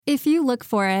If you look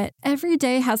for it, every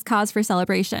day has cause for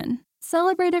celebration.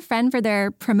 Celebrate a friend for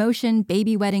their promotion,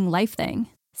 baby wedding, life thing.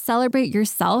 Celebrate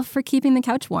yourself for keeping the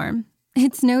couch warm.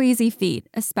 It's no easy feat,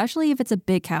 especially if it's a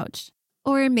big couch.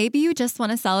 Or maybe you just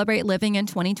want to celebrate living in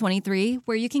 2023,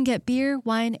 where you can get beer,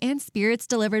 wine, and spirits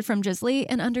delivered from Drizzly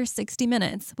in under 60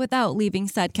 minutes without leaving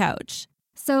said couch.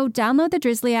 So download the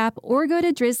Drizzly app or go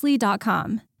to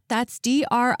drizzly.com. That's DRIZLY.com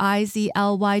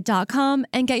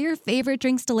and get your favorite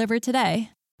drinks delivered today.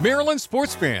 Maryland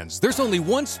sports fans, there's only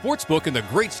one sports book in the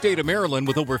great state of Maryland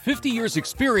with over 50 years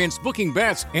experience booking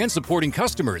bets and supporting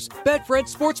customers.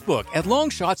 Betfred Sportsbook at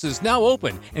Longshots is now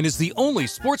open and is the only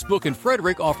sportsbook in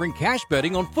Frederick offering cash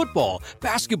betting on football,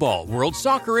 basketball, world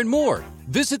soccer, and more.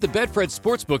 Visit the Betfred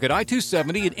Sportsbook at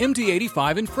I-270 and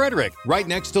MD-85 in Frederick, right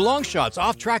next to Longshots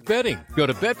off-track betting. Go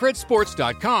to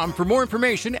betfredsports.com for more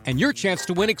information and your chance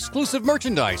to win exclusive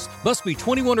merchandise. Must be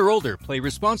 21 or older. Play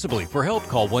responsibly. For help,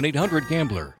 call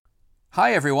 1-800-GAMBLER.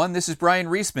 Hi, everyone. This is Brian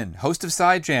Reisman, host of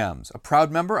Side Jams, a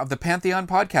proud member of the Pantheon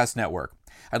Podcast Network.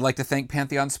 I'd like to thank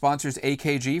Pantheon sponsors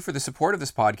AKG for the support of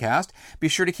this podcast. Be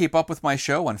sure to keep up with my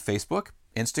show on Facebook,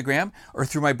 Instagram, or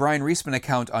through my Brian Reisman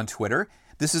account on Twitter.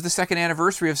 This is the second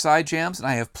anniversary of Side Jams, and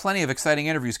I have plenty of exciting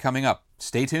interviews coming up.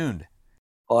 Stay tuned.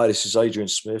 Hi, this is Adrian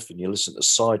Smith, and you listen to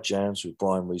Side Jams with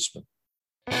Brian Reisman.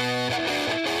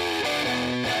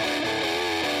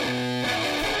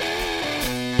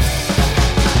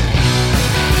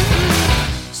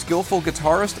 Skillful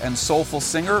guitarist and soulful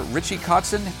singer Richie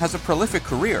Kotzen has a prolific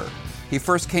career. He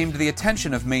first came to the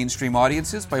attention of mainstream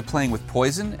audiences by playing with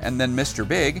Poison and then Mr.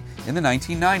 Big in the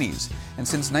 1990s, and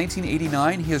since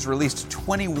 1989 he has released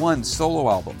 21 solo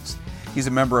albums. He's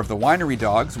a member of the Winery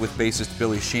Dogs with bassist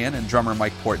Billy Sheehan and drummer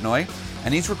Mike Portnoy,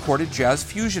 and he's recorded jazz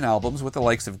fusion albums with the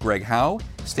likes of Greg Howe,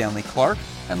 Stanley Clarke,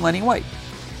 and Lenny White.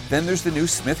 Then there's the new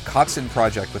Smith-Kotzen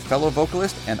project with fellow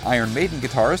vocalist and Iron Maiden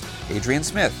guitarist Adrian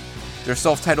Smith. Their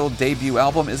self-titled debut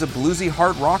album is a bluesy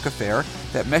hard rock affair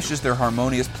that meshes their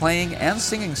harmonious playing and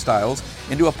singing styles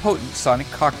into a potent sonic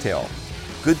cocktail.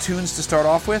 Good tunes to start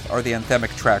off with are the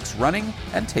anthemic tracks Running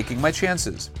and Taking My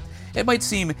Chances. It might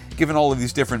seem, given all of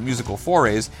these different musical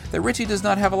forays, that Richie does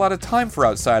not have a lot of time for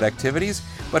outside activities,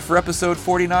 but for episode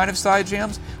 49 of Side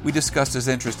Jams, we discussed his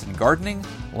interest in gardening,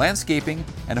 landscaping,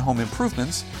 and home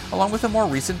improvements, along with a more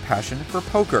recent passion for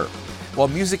poker. While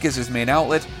music is his main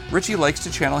outlet, Richie likes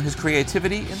to channel his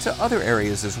creativity into other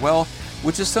areas as well,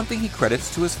 which is something he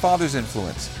credits to his father's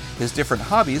influence. His different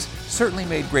hobbies certainly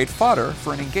made great fodder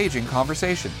for an engaging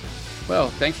conversation. Well,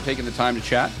 thanks for taking the time to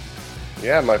chat.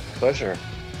 Yeah, my pleasure.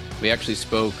 We actually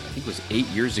spoke, I think it was 8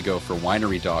 years ago for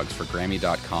Winery Dogs for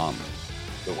Grammy.com.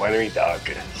 The Winery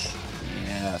Dogs.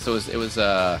 Yeah, so it was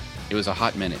a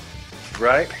hot minute.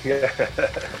 Right? Yeah.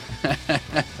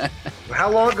 How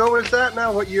long ago was that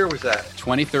now? What year was that?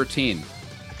 2013.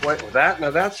 What, ain't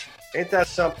that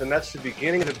something? That's the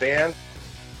beginning of the band.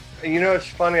 And you know, it's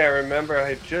funny, I remember I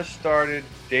had just started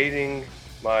dating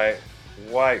my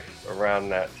wife around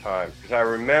that time. Because I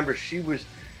remember she was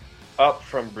up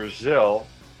from Brazil,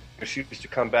 because she used to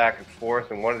come back and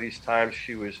forth, and one of these times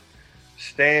she was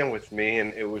staying with me,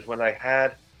 and it was when I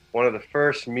had one of the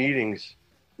first meetings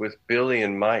with Billy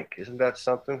and Mike. Isn't that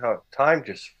something? How time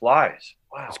just flies.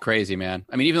 Wow. It's crazy, man.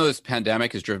 I mean, even though this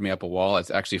pandemic has driven me up a wall,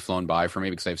 it's actually flown by for me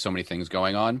because I have so many things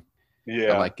going on.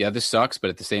 Yeah. I'm like, yeah, this sucks, but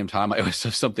at the same time, I always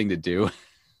have something to do.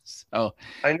 So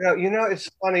I know, it's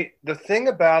funny. The thing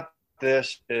about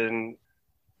this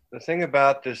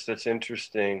that's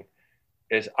interesting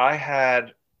is I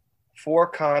had 4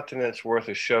 continents worth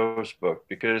of shows booked,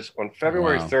 because on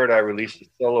February 3rd, I released a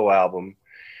solo album,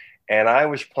 and I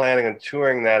was planning on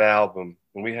touring that album.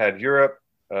 And we had Europe,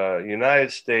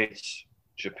 United States,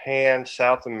 Japan,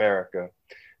 South America,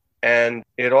 and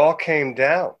it all came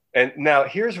down. And now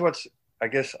here's what's, I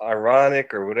guess,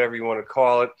 ironic or whatever you want to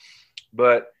call it,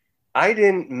 but I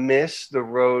didn't miss the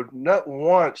road not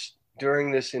once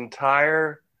during this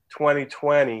entire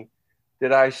 2020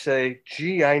 did I say,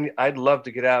 gee, I'd love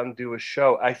to get out and do a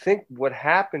show. I think what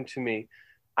happened to me,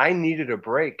 I needed a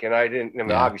break, and I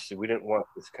didn't, obviously we didn't want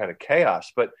this kind of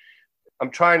chaos, but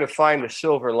I'm trying to find the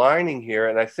silver lining here.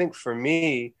 And I think for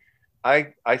me,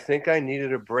 I think I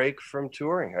needed a break from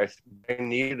touring. I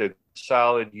needed a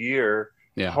solid year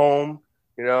home,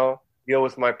 deal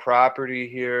with my property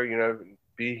here,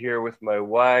 be here with my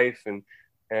wife, and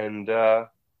I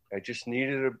just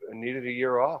needed a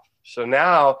year off. So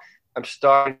now I'm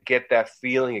starting to get that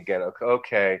feeling again.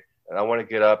 Okay, and I want to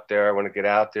get up there. I want to get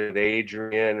out there with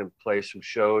Adrian and play some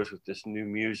shows with this new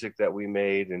music that we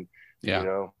made, and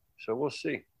so we'll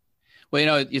see.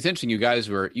 Well, it's interesting.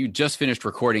 You just finished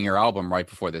recording your album right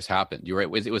before this happened. It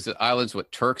was the islands,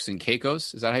 Turks and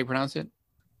Caicos? Is that how you pronounce it?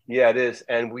 Yeah, it is.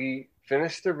 And we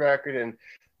finished the record, and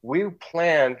we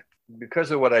planned,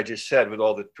 because of what I just said with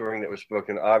all the touring that was booked,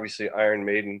 and obviously Iron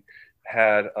Maiden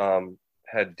had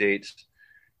dates.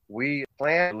 We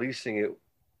planned releasing it,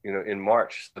 in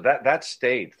March. So that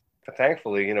stayed.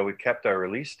 Thankfully, we kept our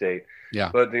release date. Yeah.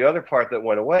 But the other part that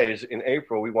went away is in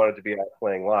April, we wanted to be out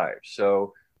playing live.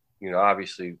 So,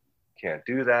 obviously can't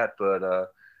do that, but,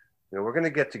 we're going to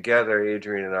get together,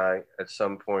 Adrian and I, at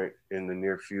some point in the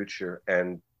near future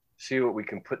and see what we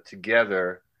can put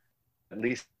together, at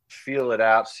least feel it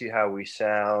out, see how we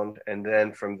sound. And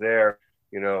then from there,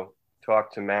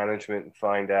 talk to management and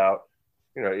find out,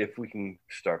 if we can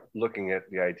start looking at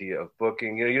the idea of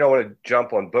booking. You don't want to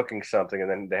jump on booking something and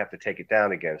then they have to take it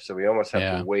down again. So we almost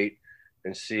have to wait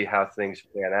and see how things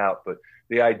pan out. But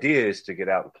the idea is to get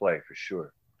out and play for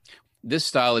sure. This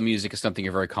style of music is something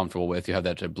you're very comfortable with. You have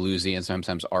that bluesy and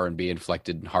sometimes R&B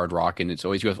inflected hard rock, and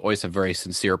you always have very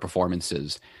sincere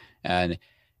performances. And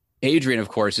Adrian, of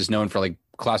course, is known for like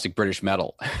classic British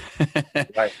metal.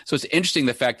 Right. So it's interesting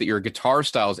the fact that your guitar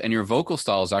styles and your vocal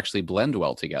styles actually blend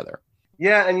well together.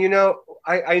 Yeah, and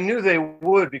I knew they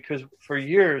would, because for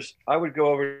years I would go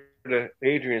over to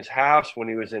Adrian's house when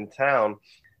he was in town,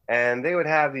 and they would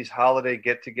have these holiday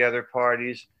get-together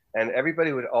parties, and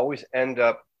everybody would always end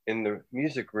up in the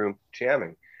music room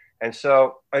jamming. And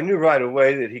so I knew right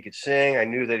away that he could sing. I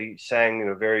knew that he sang in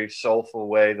a very soulful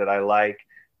way that I like.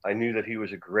 I knew that he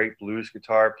was a great blues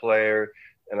guitar player.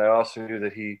 And I also knew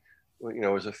that he,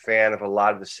 was a fan of a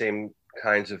lot of the same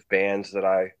kinds of bands that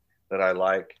I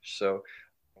like. So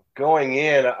going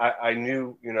in, I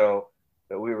knew,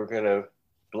 that we were going to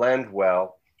blend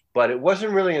well. But it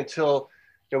wasn't really until,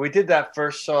 we did that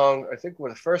first song. I think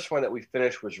the first one that we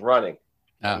finished was Running.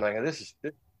 I'm like, this is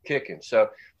kicking.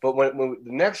 So, but when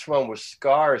the next one was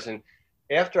Scars, and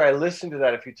after I listened to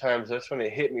that a few times, that's when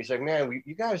it hit me. It's like, man,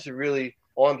 you guys are really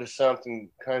onto something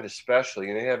kind of special.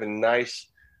 You have a nice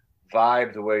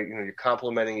vibe, the way, you're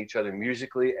complimenting each other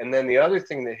musically. And then the other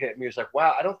thing that hit me was like,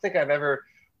 wow, I don't think I've ever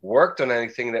worked on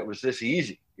anything that was this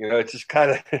easy. It just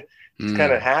kind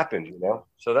of happened,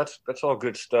 So that's all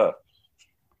good stuff.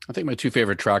 I think my two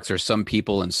favorite tracks are Some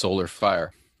People and Solar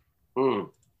Fire.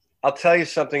 I'll tell you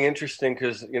something interesting,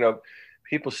 because,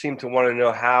 people seem to want to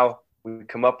know how we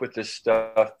come up with this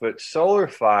stuff. But Solar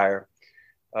Fire,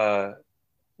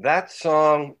 that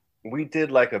song, we did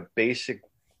like a basic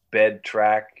bed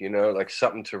track, like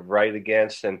something to write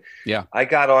against. And I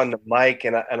got on the mic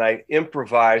and I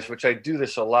improvised, which I do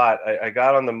this a lot. I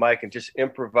got on the mic and just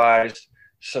improvised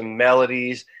some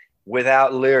melodies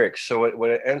without lyrics. So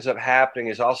what ends up happening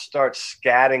is I'll start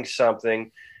scatting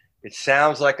something. It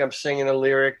sounds like I'm singing a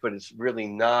lyric, but it's really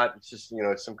not. It's just,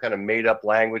 it's some kind of made up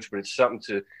language, but it's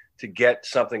something to get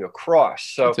something across.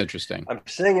 So that's interesting. I'm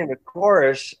singing the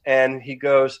chorus and he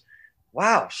goes,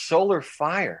 wow, Solar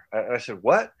Fire. And I said,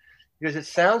 what? Because it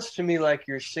sounds to me like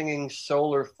you're singing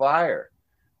Solar Fire.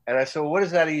 And I said, well, what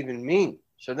does that even mean?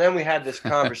 So then we had this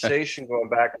conversation going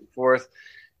back and forth.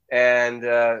 And,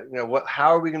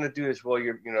 how are we going to do this? Well,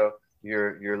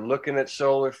 you're looking at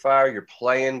Solar Fire, you're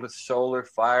playing with Solar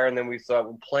Fire. And then we thought,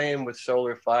 well, playing with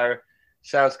Solar Fire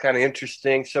sounds kind of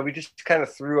interesting. So we just kind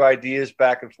of threw ideas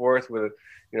back and forth with,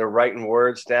 writing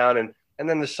words down. And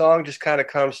then the song just kind of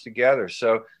comes together.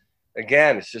 So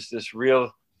again, it's just this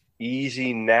real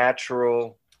easy,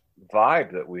 natural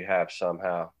vibe that we have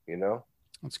somehow,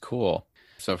 That's cool.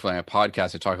 So for a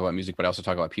podcast, I talk about music, but I also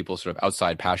talk about people's sort of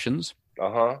outside passions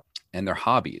and their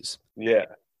hobbies. Yeah.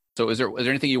 So is there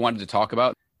anything you wanted to talk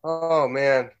about? Oh,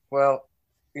 man. Well,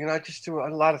 I just do a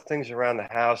lot of things around the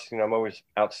house. I'm always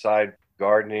outside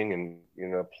gardening and,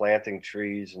 planting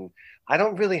trees. And I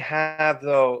don't really have,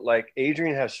 though, like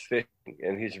Adrian has fishing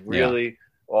and he's really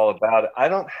all about it. I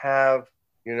don't have,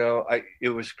 it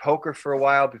was poker for a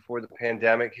while before the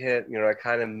pandemic hit. I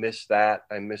kind of missed that.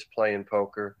 I miss playing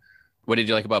poker. What did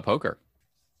you like about poker?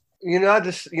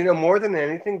 More than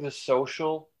anything, the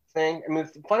social thing. I mean,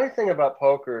 the funny thing about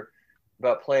poker,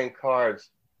 about playing cards,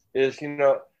 is,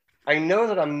 I know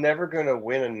that I'm never going to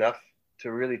win enough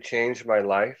to really change my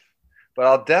life, but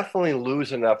I'll definitely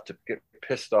lose enough to get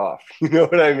pissed off. You know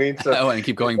what I mean? So and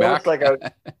keep going back.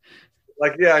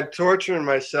 I'm torturing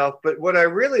myself. But what I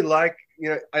really like,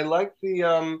 I like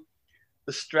the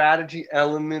strategy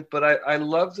element, but I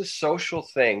love the social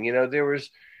thing. There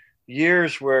was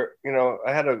years where,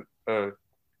 I had a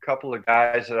couple of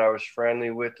guys that I was friendly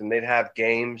with, and they'd have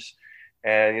games,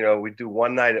 and, we'd do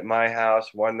one night at my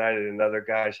house, one night at another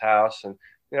guy's house. And,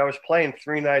 I was playing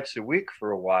 3 nights a week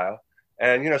for a while,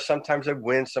 and, sometimes I'd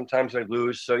win, sometimes I'd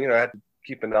lose. So, I had to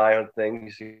keep an eye on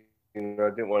things. I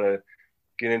didn't want to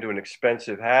get into an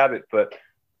expensive habit, but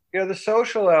the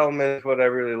social element is what I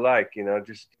really like.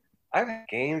 Just I've had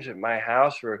games at my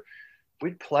house where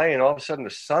we'd play and all of a sudden the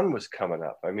sun was coming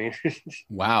up. I mean,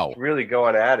 wow, really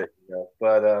going at it.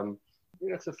 But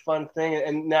it's a fun thing.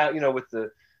 And now, with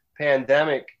the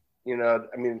pandemic, I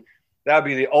mean, that would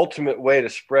be the ultimate way to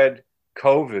spread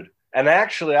COVID. And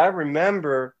actually, I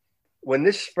remember when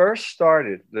this first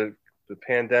started, the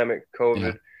pandemic,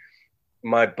 COVID,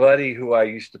 my buddy who I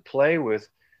used to play with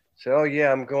said, "Oh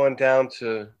yeah, I'm going down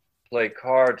to play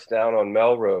cards down on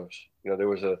Melrose." There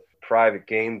was a private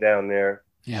game down there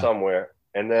somewhere.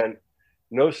 And then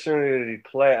no sooner did he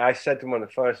play, I said to him on the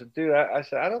phone, I said, "Dude, I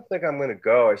said, I don't think I'm going to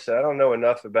go." I said, "I don't know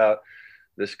enough about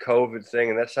this COVID thing.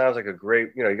 And that sounds like a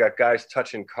great, you got guys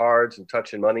touching cards and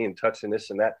touching money and touching this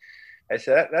and that." I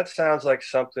said, that sounds like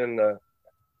something,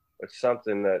 it's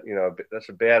something that, that's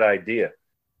a bad idea.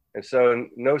 And so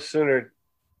no sooner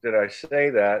did I say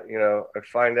that, I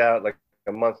find out like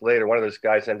a month later, one of those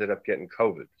guys ended up getting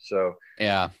COVID. So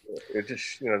it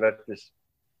just, that just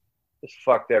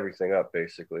fucked everything up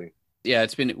basically. Yeah,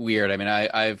 it's been weird. I mean,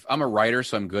 I'm a writer,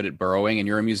 so I'm good at burrowing, and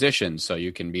you're a musician, so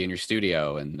you can be in your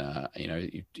studio, and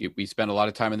we spend a lot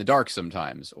of time in the dark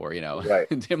sometimes, or right.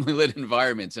 dimly lit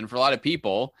environments. And for a lot of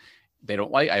people, they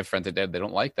don't like. I have friends that they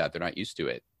don't like that. They're not used to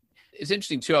it. It's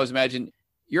interesting too. I was imagining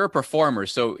you're a performer,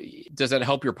 so does that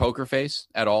help your poker face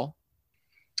at all?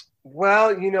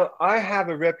 Well, I have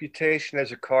a reputation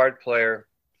as a card player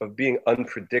of being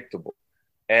unpredictable,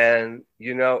 and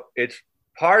it's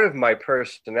part of my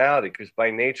personality because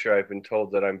by nature I've been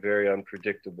told that I'm very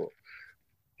unpredictable.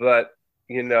 But,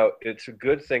 it's a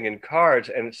good thing in cards,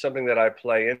 and it's something that I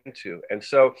play into. And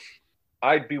so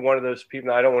I'd be one of those people.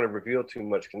 Now, I don't want to reveal too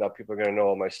much because now people are going to know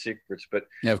all my secrets, but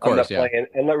of course, I'm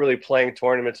not really playing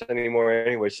tournaments anymore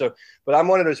anyway. So, but I'm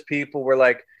one of those people where,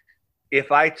 like,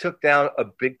 if I took down a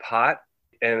big pot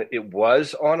and it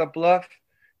was on a bluff,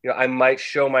 I might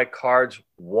show my cards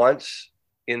once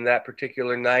in that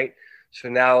particular night. So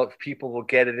now people will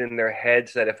get it in their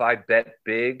heads that if I bet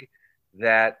big,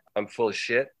 that I'm full of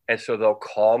shit. And so they'll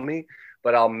call me,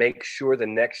 but I'll make sure the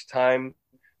next time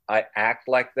I act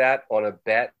like that on a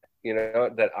bet,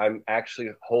 that I'm actually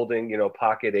holding,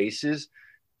 pocket aces.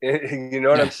 You know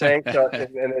what I'm saying? So,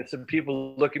 and some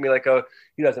people look at me like, "Oh,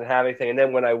 he doesn't have anything." And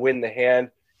then when I win the hand,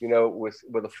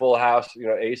 with a full house,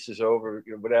 aces over,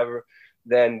 whatever,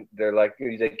 then they're like,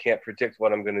 they can't predict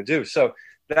what I'm going to do. So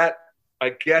that, I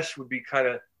guess, would be kind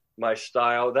of my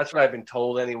style. That's what I've been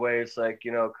told anyway. It's like,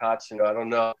 Kotzen, I don't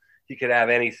know, he could have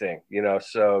anything,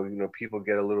 so, people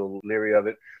get a little leery of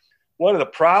it. One of the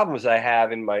problems I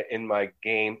have in my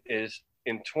game is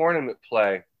in tournament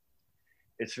play.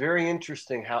 It's very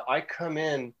interesting how I come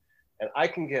in and I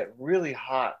can get really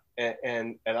hot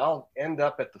and I'll end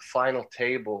up at the final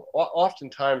table.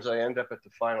 Oftentimes I end up at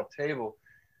the final table.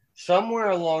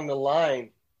 Somewhere along the line,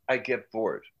 I get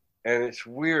bored. And it's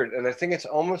weird. And I think it's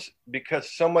almost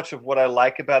because so much of what I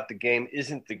like about the game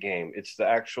isn't the game. It's the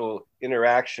actual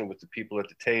interaction with the people at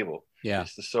the table. Yeah.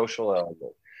 It's the social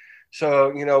element.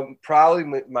 So, probably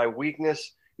my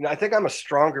weakness, I think I'm a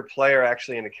stronger player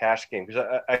actually in a cash game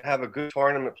because I have a good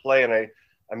tournament play and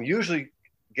I'm usually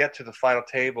get to the final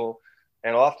table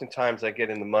and oftentimes I get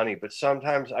in the money. But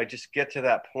sometimes I just get to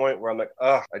that point where I'm like,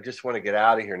 I just want to get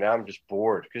out of here. Now I'm just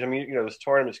bored because, those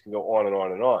tournaments can go on and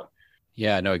on and on.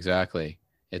 Yeah, no, exactly.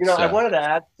 I wanted to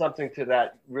add something to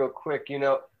that real quick.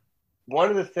 One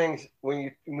of the things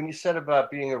when you said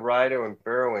about being a writer and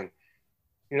burrowing,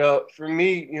 for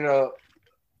me,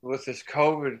 with this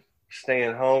COVID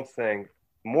staying home thing,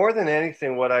 more than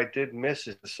anything, what I did miss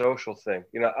is the social thing.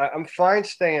 I'm fine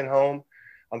staying home.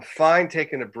 I'm fine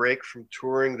taking a break from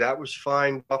touring. That was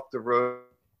fine off the road.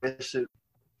 Miss it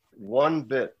one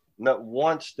bit. Not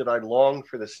once did I long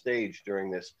for the stage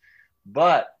during this,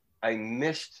 but I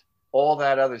missed all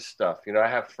that other stuff. I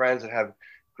have friends that have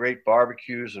great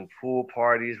barbecues and pool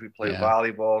parties. We play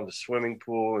volleyball in the swimming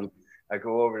pool, and I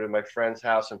go over to my friend's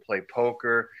house and play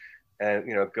poker and,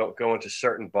 go into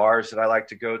certain bars that I like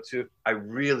to go to. I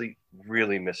really,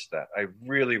 really miss that. I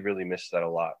really, really miss that a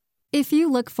lot. If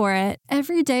you look for it,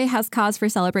 every day has cause for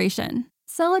celebration.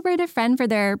 Celebrate a friend for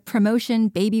their promotion,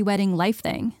 baby wedding, life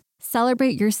thing.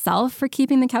 Celebrate yourself for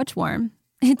keeping the couch warm.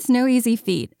 It's no easy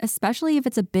feat, especially if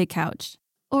it's a big couch.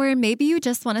 Or maybe you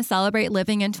just want to celebrate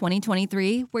living in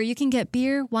 2023, where you can get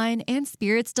beer, wine, and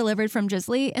spirits delivered from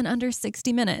Drizzly in under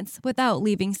 60 minutes without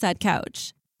leaving said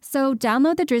couch. So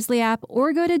download the Drizzly app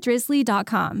or go to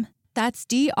drizzly.com. That's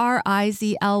DRIZLY.com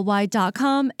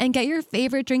and get your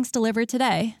favorite drinks delivered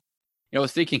today. I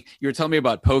was thinking, you were telling me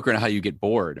about poker and how you get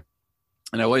bored.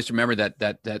 And I always remember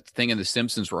that thing in The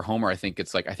Simpsons where Homer, I think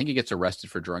he gets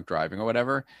arrested for drunk driving or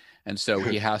whatever. And so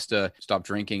he has to stop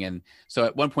drinking. And so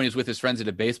at one point he's with his friends at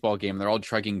a baseball game. And they're all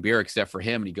chugging beer except for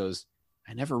him. And he goes,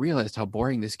 I never realized how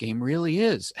boring this game really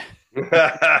is.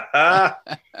 That's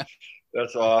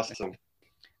awesome.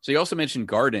 So you also mentioned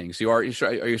gardening. So are you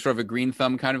sort of a green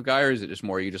thumb kind of guy, or is it just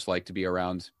more you just like to be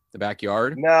around the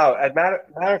backyard? No, as matter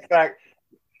of fact,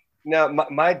 no,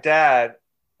 my dad,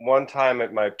 one time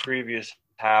at my previous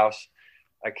house,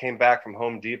 I came back from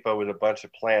Home Depot with a bunch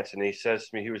of plants, and he says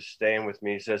to me, he was staying with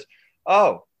me, he says,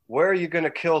 "Oh, where are you going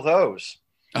to kill those?"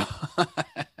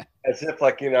 As if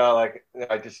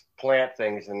I just plant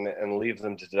things and leave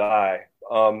them to die.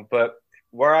 But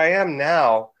where I am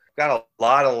now, I've got a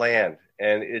lot of land,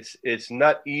 and it's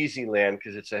not easy land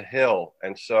because it's a hill.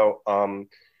 And so,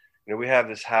 we have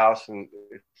this house, and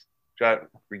it's got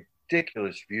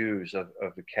ridiculous views of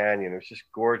the canyon. It's just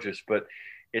gorgeous, but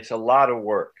it's a lot of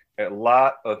work, a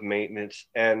lot of maintenance.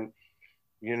 And,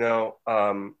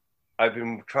 I've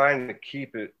been trying to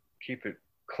keep it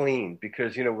clean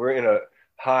because, we're in a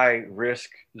high risk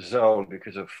zone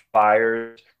because of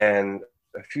fires. And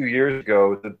a few years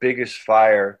ago, the biggest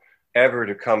fire ever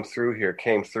to come through here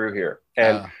came through here.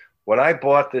 And when I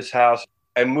bought this house,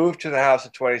 I moved to the house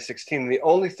in 2016. The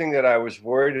only thing that I was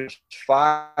worried was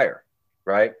fire,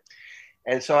 right?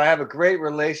 And so I have a great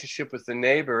relationship with the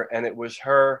neighbor, and it was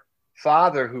her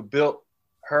father who built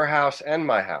her house and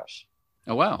my house.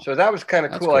 Oh, wow. So that was kind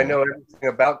of cool. I know everything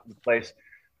about the place,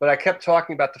 but I kept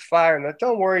talking about the fire, and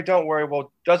don't worry.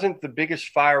 Well, doesn't the biggest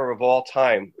fire of all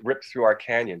time rip through our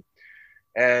canyon?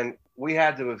 And we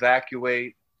had to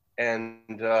evacuate, and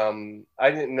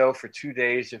I didn't know for 2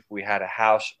 days if we had a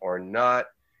house or not.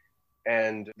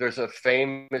 And there's a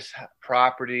famous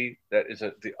property that is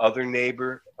the other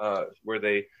neighbor where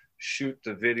they shoot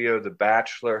the video, The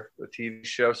Bachelor, the TV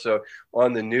show. So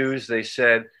on the news, they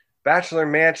said, Bachelor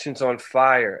Mansion's on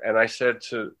fire. And I said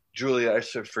to Julia, I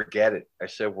said, forget it. I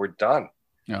said, we're done.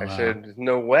 I said, there's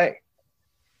no way.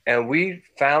 And we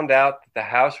found out that the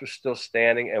house was still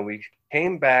standing, and we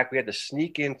came back. We had to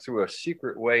sneak in through a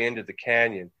secret way into the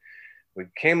canyon. We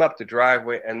came up the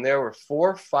driveway, and there were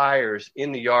 4 fires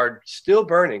in the yard still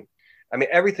burning. I mean,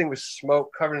 everything was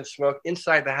smoke, covered in smoke.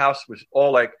 Inside the house was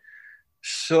all like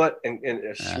soot and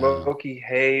a smoky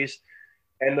haze.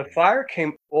 And the fire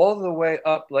came all the way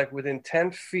up, like within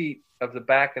 10 feet of the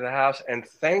back of the house. And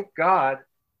thank God,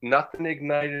 nothing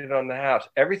ignited on the house.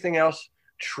 Everything else,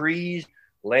 trees,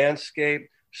 landscape,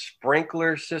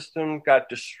 sprinkler system got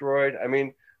destroyed. I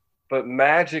mean, but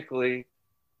magically,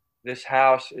 this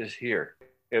house is here.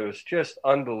 It was just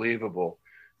unbelievable.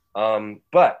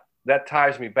 But that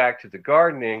ties me back to the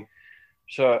gardening.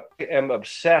 So I am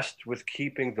obsessed with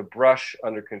keeping the brush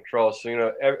under control.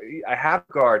 So, I have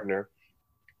a gardener,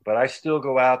 but I still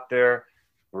go out there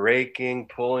raking,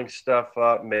 pulling stuff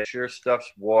up, make sure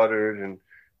stuff's watered. And,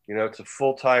 it's a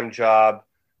full-time job.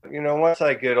 Once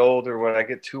I get older, when I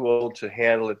get too old to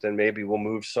handle it, then maybe we'll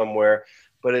move somewhere.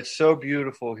 But it's so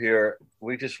beautiful here.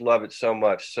 We just love it so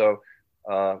much. So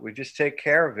we just take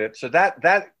care of it. So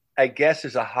that I guess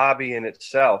is a hobby in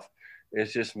itself,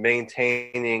 is just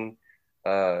maintaining,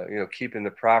 keeping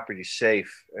the property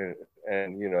safe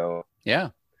and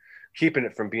keeping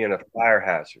it from being a fire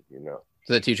hazard, Does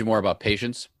that teach you more about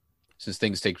patience, since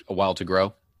things take a while to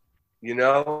grow?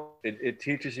 It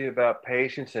teaches you about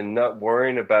patience and not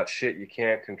worrying about shit you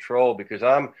can't control, because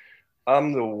I'm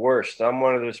the worst. I'm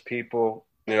one of those people,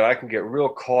 I can get real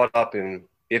caught up in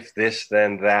if this,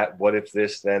 then that, what if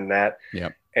this, then that.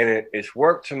 Yep. And it's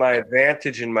worked to my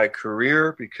advantage in my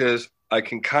career, because I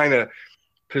can kind of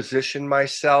position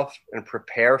myself and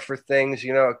prepare for things,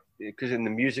 because in the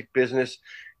music business,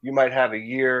 you might have a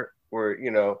year where,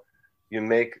 you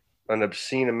make an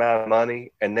obscene amount of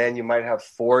money, and then you might have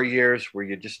 4 years where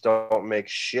you just don't make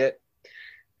shit.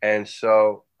 And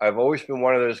so I've always been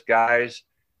one of those guys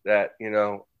that,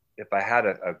 if I had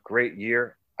a great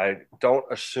year, I don't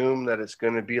assume that it's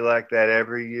going to be like that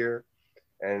every year.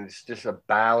 And it's just a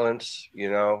balance,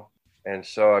 and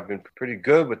so I've been pretty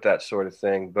good with that sort of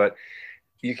thing. But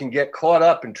you can get caught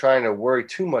up in trying to worry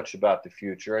too much about the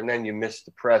future, and then you miss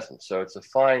the present. So it's a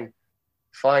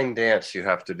fine dance you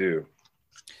have to do.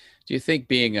 Do you think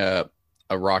being a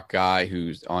rock guy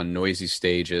who's on noisy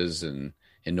stages and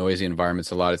in noisy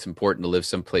environments a lot, it's important to live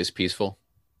someplace peaceful?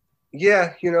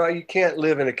 Yeah, you can't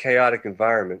live in a chaotic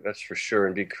environment, that's for sure,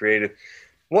 and be creative.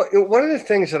 One of the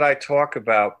things that I talk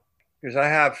about, because I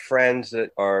have friends that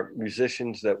are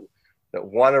musicians that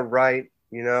want to write,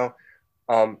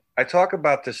 I talk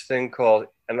about this thing called,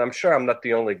 and I'm sure I'm not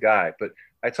the only guy, but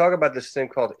I talk about this thing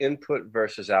called input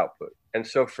versus output. And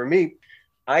so for me,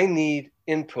 I need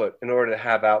input in order to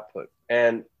have output.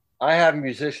 And I have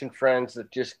musician friends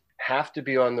that just have to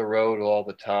be on the road all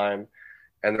the time.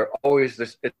 And they're always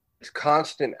it's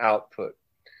constant output.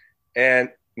 And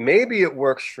maybe it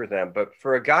works for them, but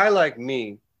for a guy like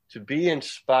me to be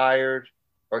inspired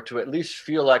or to at least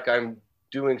feel like I'm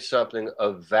doing something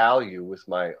of value with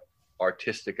my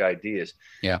artistic ideas,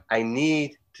 I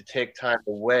need to take time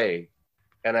away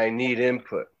and I need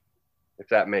input, if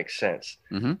that makes sense.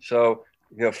 Mm-hmm. So,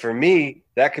 for me,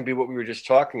 that can be what we were just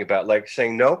talking about, like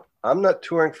saying, nope, I'm not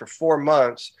touring for 4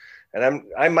 months and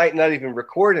I might not even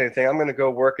record anything. I'm going to go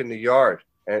work in the yard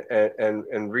and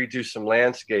redo some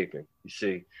landscaping, you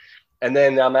see. And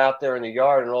then I'm out there in the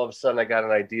yard and all of a sudden I got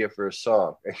an idea for a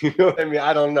song. You know what I mean?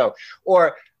 I don't know.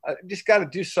 Or I just got to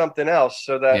do something else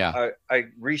so that I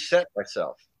reset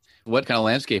myself. What kind of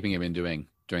landscaping have you been doing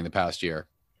during the past year,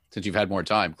 since you've had more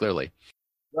time, clearly?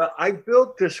 Well, I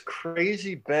built this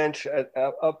crazy bench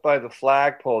up by the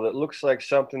flagpole that looks like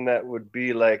something that would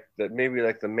be like that, maybe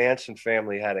like the Manson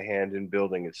family had a hand in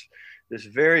building. It's this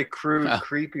very crude,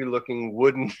 creepy looking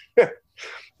wooden,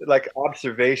 like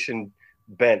observation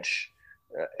bench.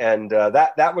 And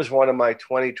that was one of my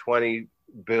 2020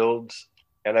 builds.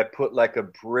 And I put like a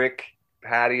brick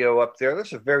patio up there.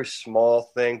 That's a very small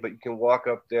thing, but you can walk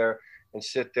up there and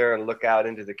sit there and look out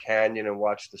into the canyon and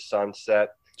watch the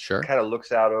sunset. Sure. It kind of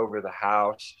looks out over the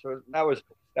house. So that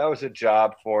was a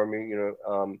job for me.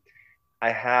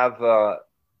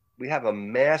 We have a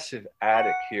massive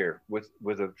attic here with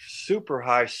a super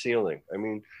high ceiling. I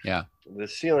mean, the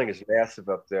ceiling is massive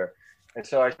up there. And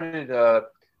so I started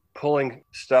pulling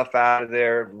stuff out of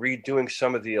there, redoing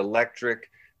some of the electric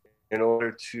in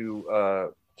order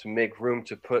to make room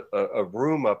to put a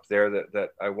room up there that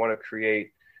I want to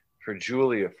create for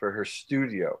Julia for her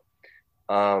studio.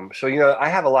 So, I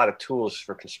have a lot of tools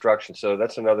for construction. So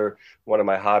that's another one of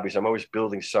my hobbies. I'm always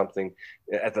building something.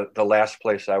 At the last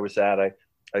place I was at,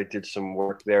 I did some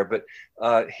work there. But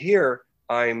here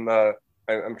I'm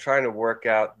trying to work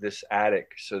out this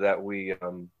attic so that we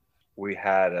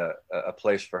had a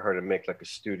place for her to make like a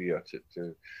studio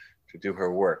to do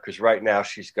her work. Because right now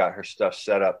she's got her stuff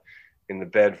set up in the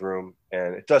bedroom,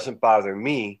 and it doesn't bother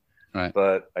me, right.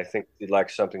 But I think she'd like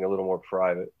something a little more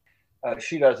private.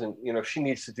 She doesn't, if she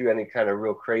needs to do any kind of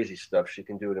real crazy stuff, she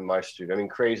can do it in my studio. I mean,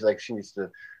 crazy, like she needs to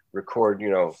record,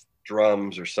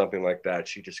 drums or something like that.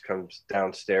 She just comes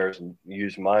downstairs and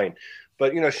use mine.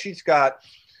 But,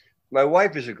 my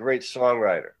wife is a great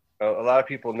songwriter. A lot of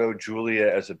people know Julia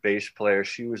as a bass player.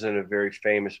 She was in a very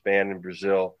famous band in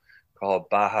Brazil called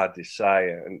Barra de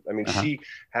Saia. And I mean, she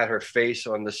had her face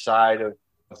on the side of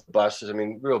the buses. I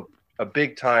mean, a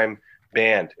big time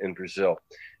band in Brazil.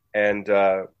 And,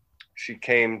 she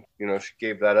came, she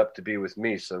gave that up to be with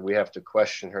me. So we have to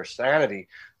question her sanity,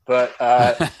 but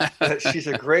she's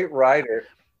a great writer.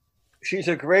 She's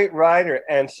a great writer.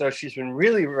 And so she's been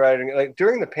really writing, like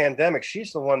during the pandemic,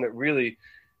 she's the one that really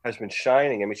has been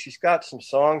shining. I mean, she's got some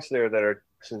songs there that are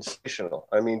sensational.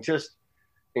 I mean, just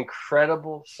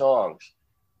incredible songs.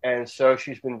 And so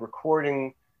she's been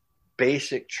recording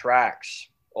basic tracks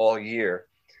all year.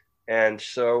 And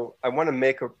so I want to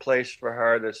make a place for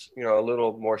her that's, a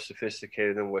little more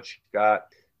sophisticated than what she's got.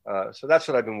 So that's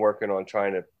what I've been working on,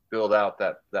 trying to build out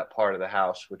that part of the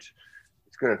house, which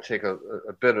is going to take a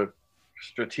bit of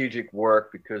strategic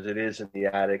work because it is in the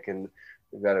attic and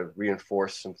we've got to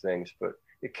reinforce some things, but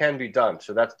it can be done.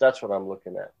 So that's what I'm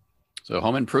looking at. So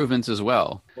home improvements as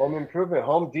well. Home improvement.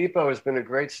 Home Depot has been a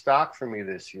great stock for me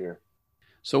this year.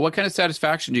 So what kind of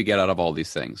satisfaction do you get out of all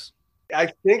these things? I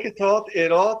think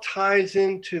it all ties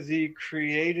into the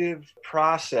creative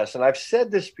process. And I've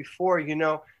said this before,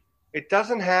 it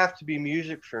doesn't have to be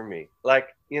music for me. Like,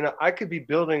 I could be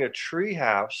building a tree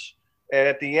house, and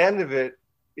at the end of it,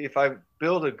 if I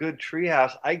build a good tree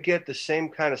house, I get the same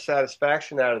kind of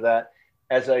satisfaction out of that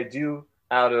as I do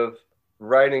out of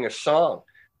writing a song.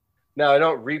 Now, I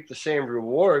don't reap the same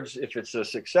rewards if it's a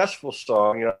successful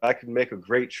song. I could make a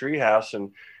great tree house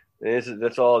and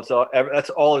that's all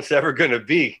it's ever going to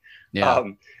be. Yeah.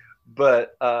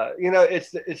 But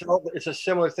it's a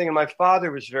similar thing. And my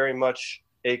father was very much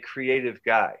a creative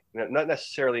guy, not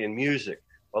necessarily in music,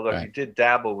 although he did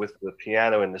dabble with the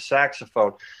piano and the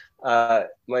saxophone.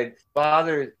 My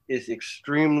father is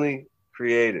extremely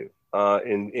creative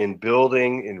in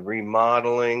building, in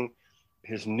remodeling.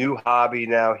 His new hobby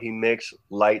now, he makes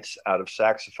lights out of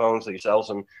saxophones. He sells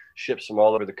them, ships them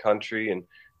all over the country, and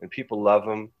people love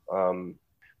them.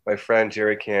 My friend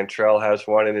Jerry Cantrell has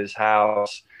one in his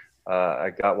house. I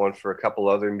got one for a couple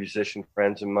other musician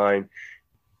friends of mine.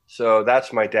 So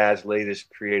that's my dad's latest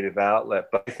creative outlet.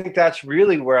 But I think that's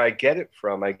really where I get it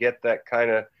from. I get that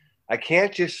kind of I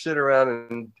can't just sit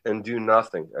around and do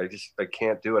nothing. I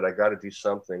can't do it. I got to do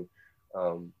something.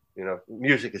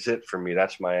 Music is it for me.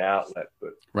 That's my outlet.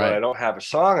 But when I don't have a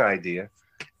song idea,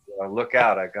 look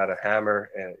out. I got a hammer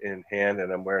in hand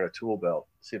and I'm wearing a tool belt.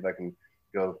 See if I can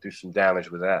go do some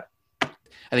damage with that.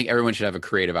 I think everyone should have a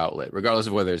creative outlet, regardless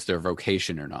of whether it's their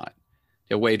vocation or not.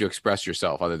 A way to express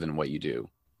yourself other than what you do.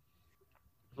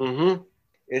 Mm-hmm.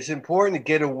 It's important to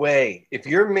get away. If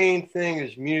your main thing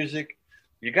is music,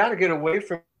 you got to get away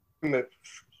from it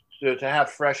to have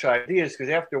fresh ideas, because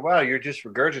after a while you're just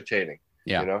regurgitating.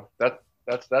 Yeah.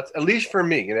 That's at least for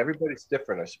me, and everybody's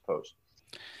different, I suppose.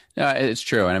 Yeah, it's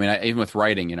true. And I mean, even with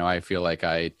writing, I feel like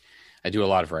I do a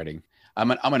lot of writing.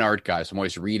 I'm an art guy, so I'm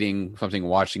always reading something,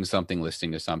 watching something,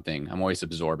 listening to something. I'm always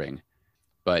absorbing.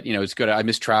 But, it's good. I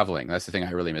miss traveling. That's the thing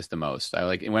I really miss the most. I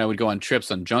like when I would go on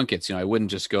trips, on junkets, I wouldn't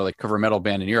just go cover a metal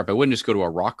band in Europe. I wouldn't just go to a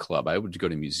rock club. I would go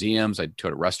to museums. I'd go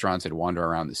to restaurants. I'd wander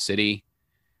around the city.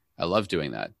 I love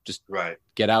doing that. Just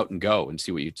get out and go and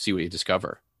see what you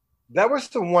discover. That was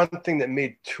the one thing that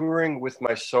made touring with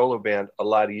my solo band a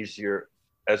lot easier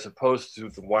as opposed to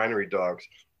the Winery Dogs.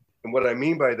 And what I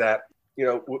mean by that,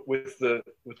 with the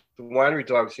Winery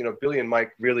Dogs, Billy and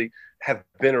Mike really have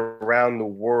been around the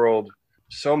world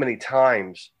so many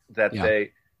times that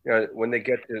they, when they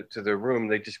get to their room,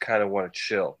 they just kind of want to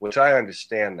chill, which I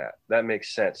understand that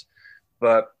makes sense.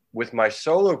 But with my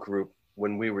solo group,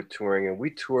 when we were touring, and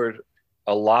we toured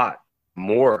a lot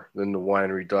more than the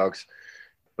Winery Dogs,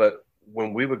 but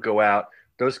when we would go out,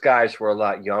 those guys were a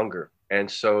lot younger. And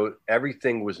so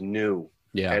everything was new.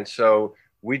 Yeah. And so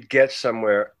we'd get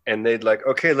somewhere and they'd like,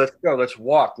 okay, let's go, let's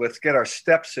walk, let's get our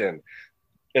steps in.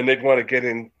 And they'd want to get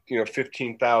in,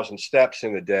 15,000 steps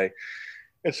in a day.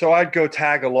 And so I'd go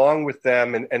tag along with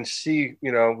them and see,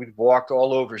 we'd walk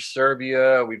all over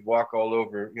Serbia. We'd walk all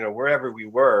over, wherever we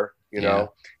were, and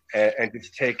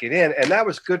just take it in. And that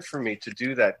was good for me to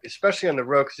do that, especially on the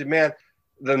road. Because, man,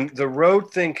 the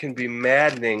road thing can be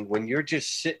maddening when you're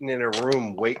just sitting in a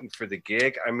room waiting for the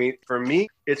gig. I mean, for me,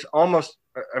 it's almost,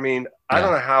 I don't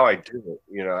know how I do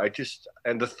it.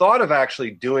 And the thought of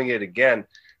actually doing it again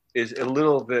is a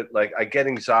little bit like I get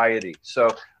anxiety. So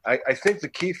I think the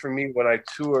key for me when I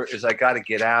tour is I got to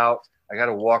get out. I got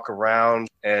to walk around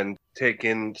and take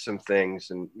in some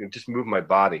things and just move my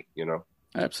body,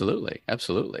 Absolutely.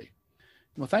 Absolutely.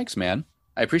 Well, thanks, man.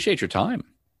 I appreciate your time.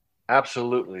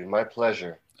 Absolutely. My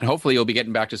pleasure. And hopefully you'll be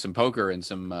getting back to some poker and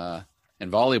some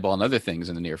and volleyball and other things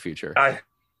in the near future.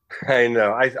 I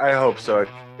know. I hope so.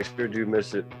 I sure do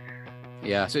miss it.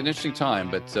 Yeah, it's an interesting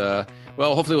time, but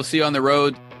hopefully we'll see you on the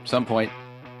road some point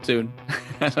soon.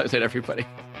 That's what I said, everybody.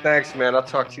 Thanks, man. I'll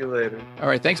talk to you later. All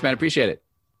right. Thanks, man. Appreciate it.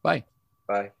 Bye.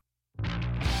 Bye.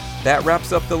 That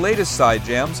wraps up the latest Side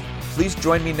Jams. Please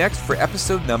join me next for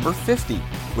episode number 50,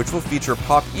 which will feature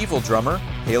Pop Evil drummer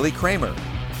Haley Kramer.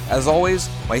 As always,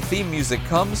 my theme music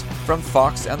comes from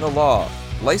Fox and the Law,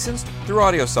 licensed through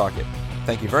AudioSocket.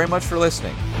 Thank you very much for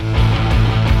listening.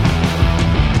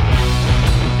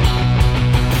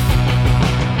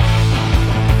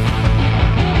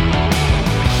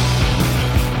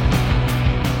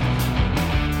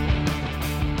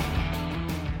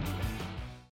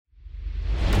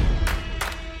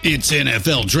 It's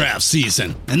NFL draft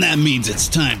season, and that means it's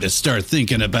time to start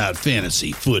thinking about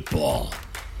fantasy football.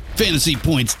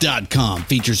 FantasyPoints.com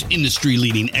features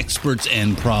industry-leading experts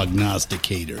and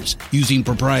prognosticators using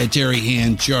proprietary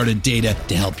hand-charted data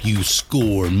to help you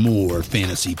score more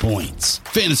fantasy points.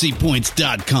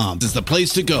 FantasyPoints.com is the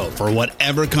place to go for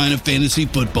whatever kind of fantasy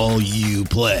football you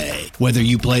play. Whether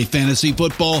you play fantasy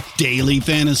football, daily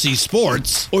fantasy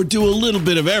sports, or do a little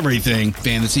bit of everything,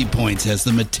 Fantasy Points has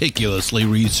the meticulously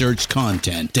researched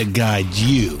content to guide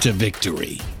you to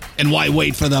victory. And why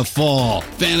wait for the fall?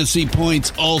 Fantasy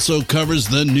Points also covers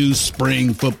the new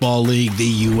spring football league,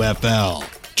 the UFL.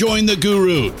 Join the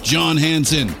guru, John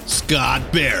Hansen,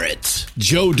 Scott Barrett,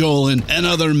 Joe Dolan, and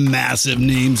other massive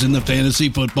names in the fantasy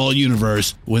football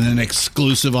universe with an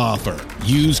exclusive offer.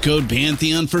 Use code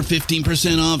Pantheon for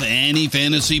 15% off any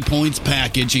Fantasy Points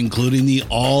package, including the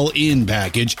all-in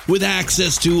package, with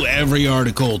access to every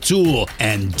article, tool,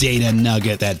 and data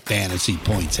nugget that Fantasy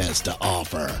Points has to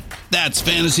offer. That's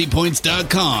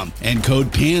FantasyPoints.com and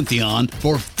code Pantheon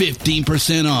for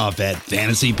 15% off at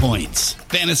Fantasy Points.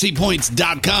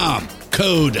 FantasyPoints.com,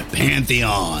 code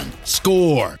Pantheon.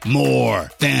 Score more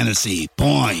fantasy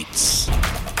points.